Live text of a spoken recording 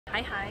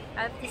Hi,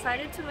 I've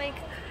decided to make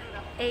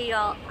a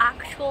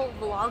actual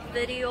vlog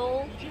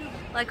video,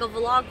 like a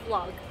vlog.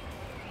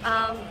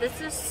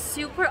 This is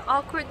super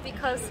awkward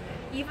because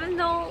even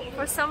though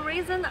for some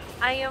reason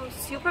I am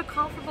super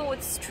comfortable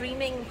with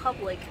streaming in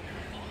public,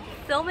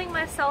 filming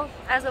myself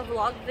as a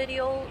vlog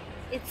video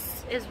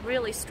is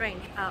really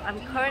strange.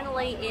 I'm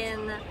currently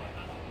in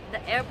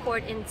the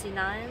airport in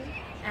Jinan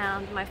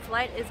and my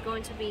flight is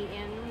going to be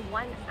in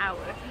 1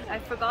 hour. I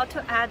forgot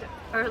to add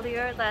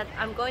earlier that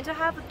I'm going to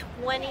have a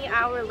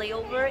 20-hour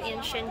layover in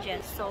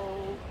Shenzhen,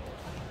 so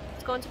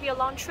it's going to be a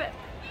long trip.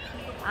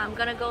 I'm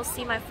gonna go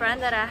see my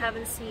friend that I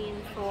haven't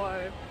seen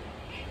for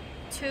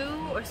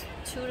 2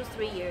 to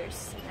 3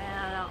 years.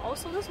 And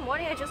also this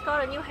morning I just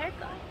got a new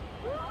haircut.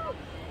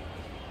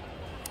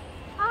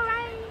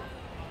 Alright.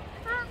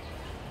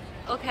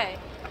 Okay.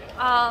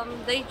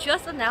 They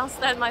just announced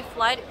that my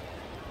flight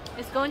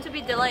is going to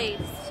be delayed,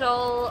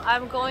 so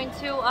I'm going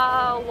to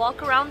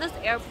walk around this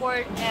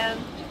airport and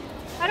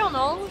I don't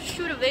know,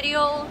 shoot a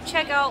video,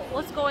 check out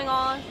what's going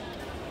on.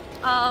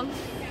 I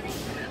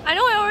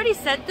know I already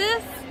said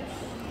this,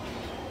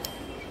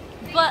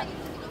 but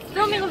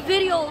filming a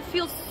video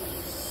feels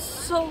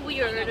so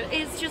weird.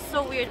 It's just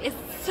so weird. It's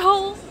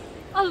so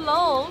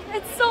alone.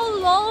 It's so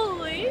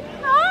lonely.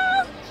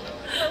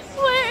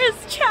 Where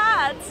is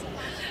chat?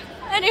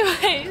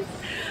 Anyways,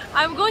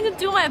 I'm going to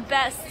do my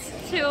best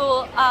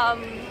to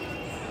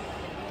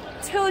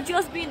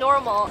just be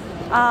normal.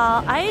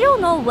 I don't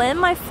know when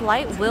my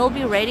flight will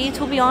be ready,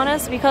 to be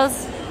honest,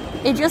 because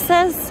it just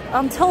says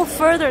until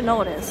further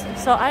notice.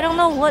 So I don't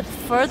know what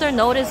further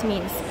notice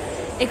means.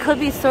 It could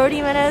be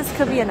 30 minutes,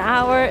 could be an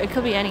hour, it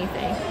could be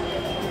anything.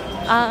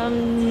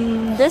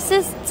 This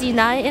is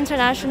Jinan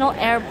International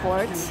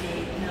Airport.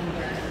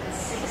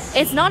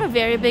 It's not a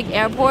very big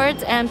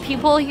airport and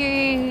people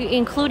here,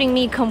 including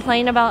me,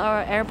 complain about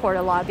our airport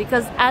a lot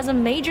because as a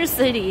major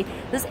city,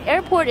 this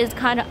airport is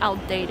kind of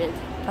outdated.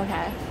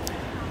 Okay.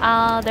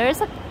 There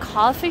is a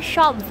coffee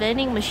shop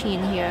vending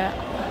machine here.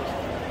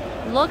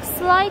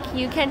 Looks like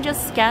you can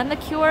just scan the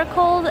QR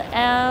code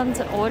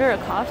and order a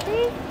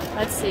coffee.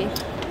 Let's see.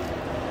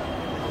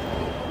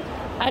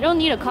 I don't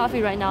need a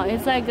coffee right now.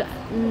 It's like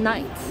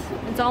night.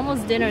 It's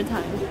almost dinner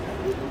time.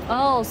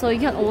 Oh, so you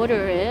can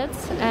order it,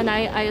 and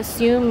I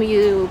assume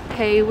you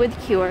pay with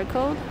QR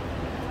code.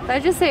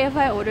 Let's just say if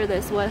I order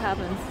this, what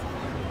happens?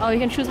 Oh, you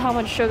can choose how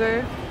much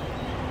sugar.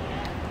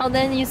 Oh,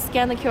 then you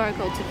scan the QR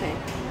code to pay.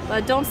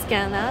 But don't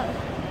scan that.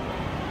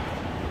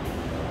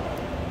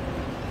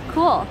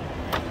 Cool.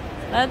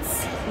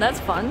 That's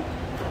fun.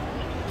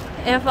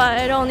 If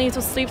I don't need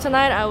to sleep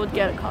tonight, I would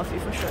get a coffee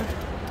for sure.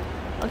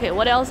 Okay,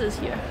 what else is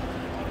here?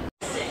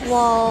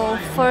 Whoa,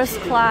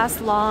 first class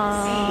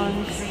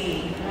lounge.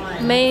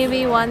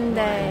 Maybe one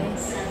day.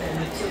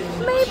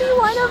 Maybe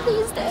one of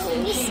these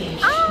days.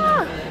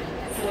 Ah!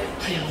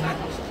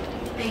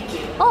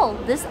 Oh,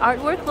 this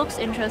artwork looks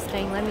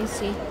interesting. Let me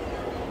see.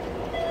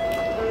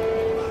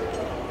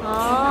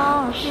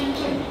 Oh.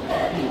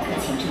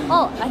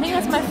 Oh, I think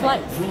that's my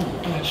flight.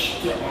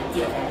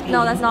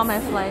 No, that's not my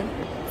flight.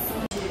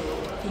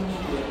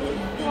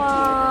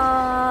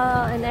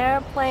 Wow, an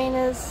airplane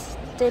is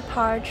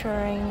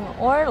departing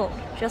or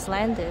just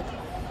landed.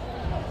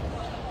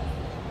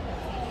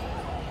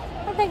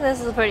 I think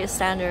this is pretty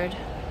standard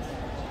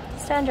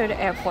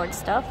airport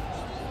stuff.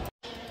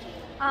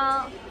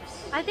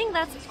 I think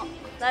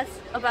that's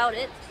about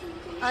it.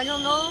 I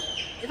don't know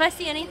if I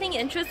see anything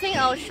interesting,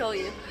 I'll show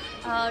you.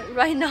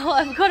 Right now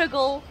I'm gonna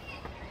go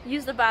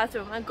use the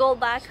bathroom and go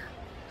back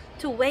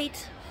to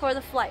wait for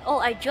the flight. Oh,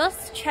 I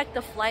just checked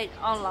the flight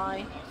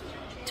online.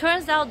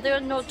 Turns out they're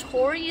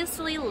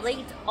notoriously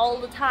late all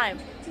the time.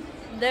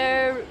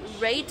 Their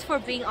rate for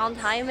being on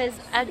time is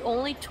at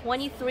only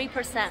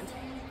 23%.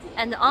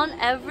 And on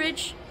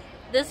average,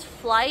 this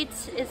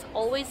flight is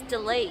always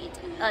delayed.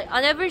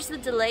 On average, the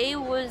delay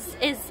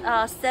is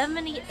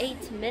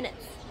 78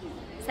 minutes.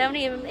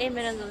 78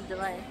 minutes of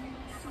delay.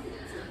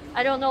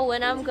 I don't know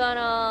when I'm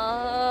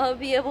gonna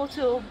be able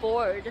to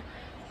board.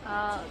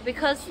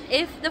 Because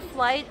if the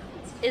flight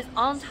is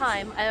on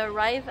time, I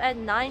arrive at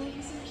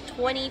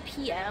 9:20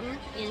 p.m.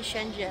 in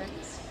Shenzhen.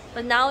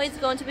 But now it's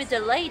going to be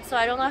delayed, so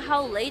I don't know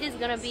how late it's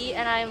gonna be,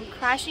 and I'm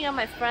crashing at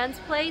my friend's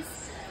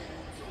place.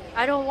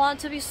 I don't want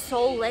to be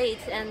so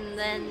late and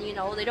then, you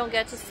know, they don't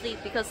get to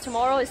sleep because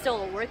tomorrow is still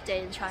a work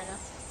day in China.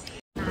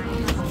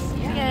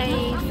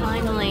 Okay,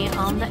 finally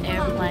on the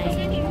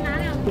airplane.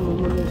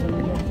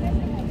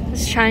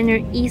 It's China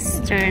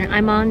Eastern.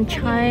 I'm on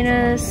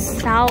China's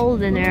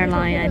Southern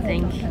airline, I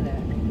think.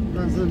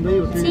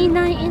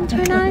 Jinan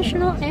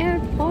International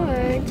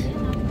Airport.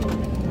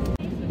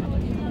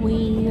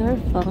 We are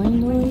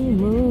finally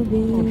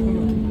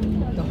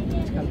moving.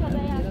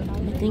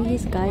 I think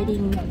he's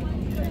guiding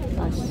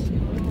us.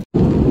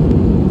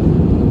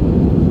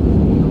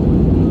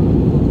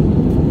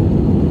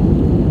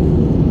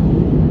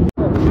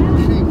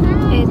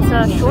 It's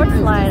a short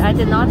flight. I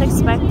did not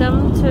expect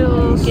them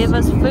to give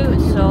us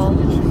food, so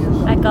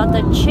I got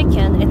the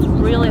chicken. It's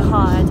really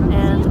hot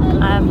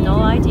and I have no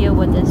idea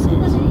what this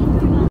is.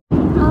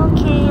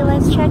 Okay,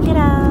 let's check it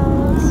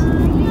out.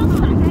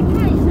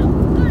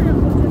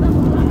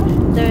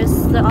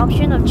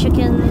 have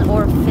chicken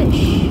or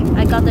fish.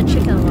 I got the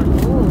chicken one.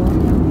 Ooh.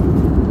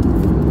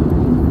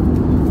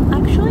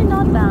 Actually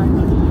not bad.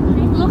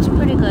 Looks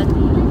pretty good.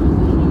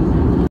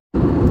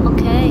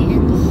 Okay,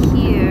 and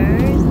here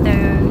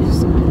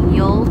there's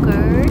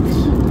yogurt,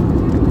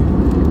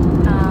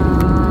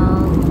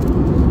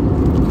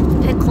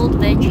 pickled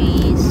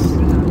veggies.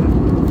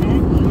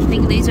 I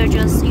think these are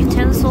just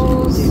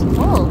utensils.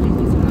 Oh.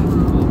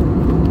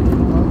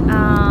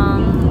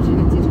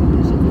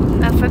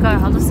 I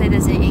forgot how to say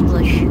this in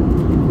English.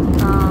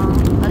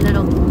 A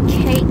little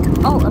cake.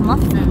 Oh, a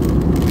muffin.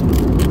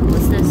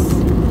 What's this?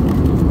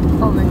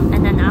 Oh,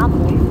 and an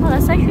apple. Oh,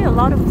 that's actually a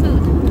lot of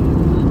food.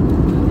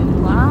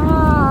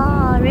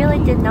 Wow, I really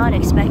did not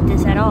expect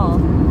this at all.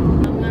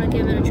 I'm gonna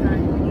give it a try.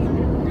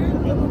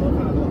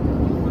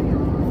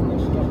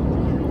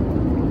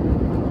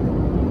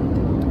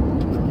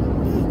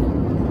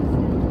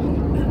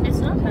 It's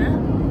not bad.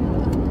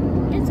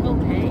 It's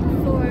okay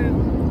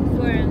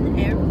for an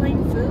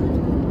airplane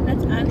food.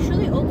 That's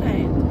actually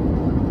okay.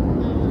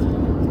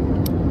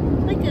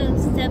 Like a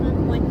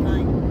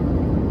 7.5.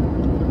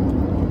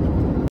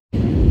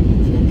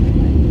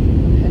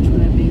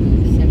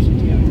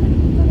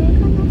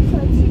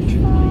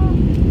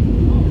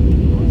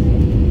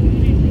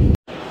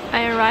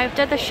 I arrived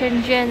at the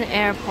Shenzhen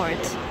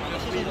airport.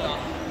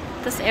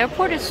 This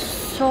airport is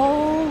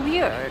so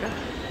weird.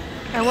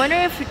 I wonder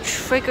if it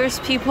triggers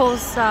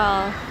people's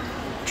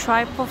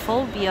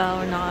trypophobia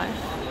or not.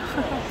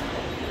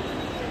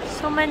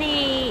 So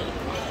many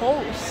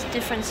holes,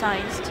 different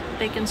sized,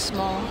 big and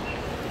small.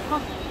 Huh.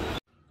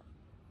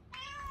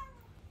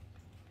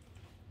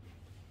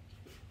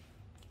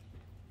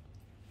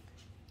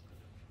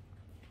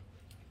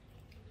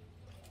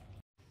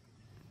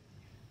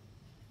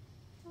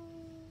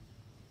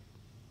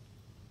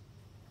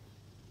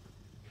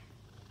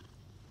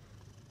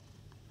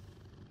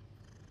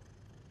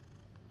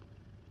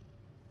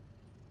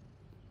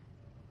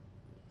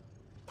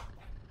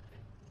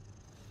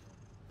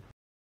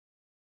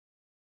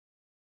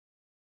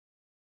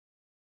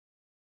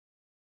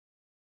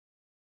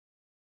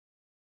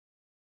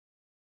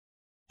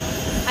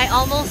 I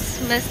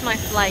almost missed my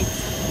flight,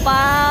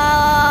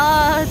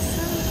 but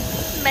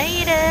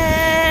made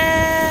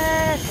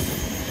it!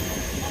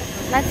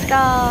 Let's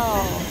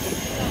go!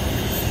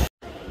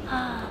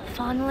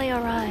 Finally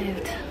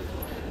arrived.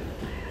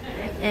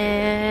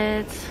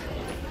 It's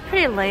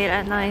pretty late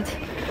at night.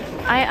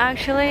 I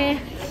actually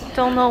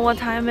don't know what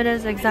time it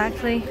is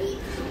exactly.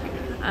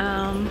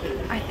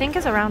 I think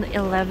it's around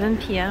 11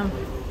 p.m.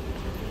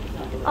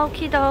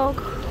 Okie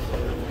doke.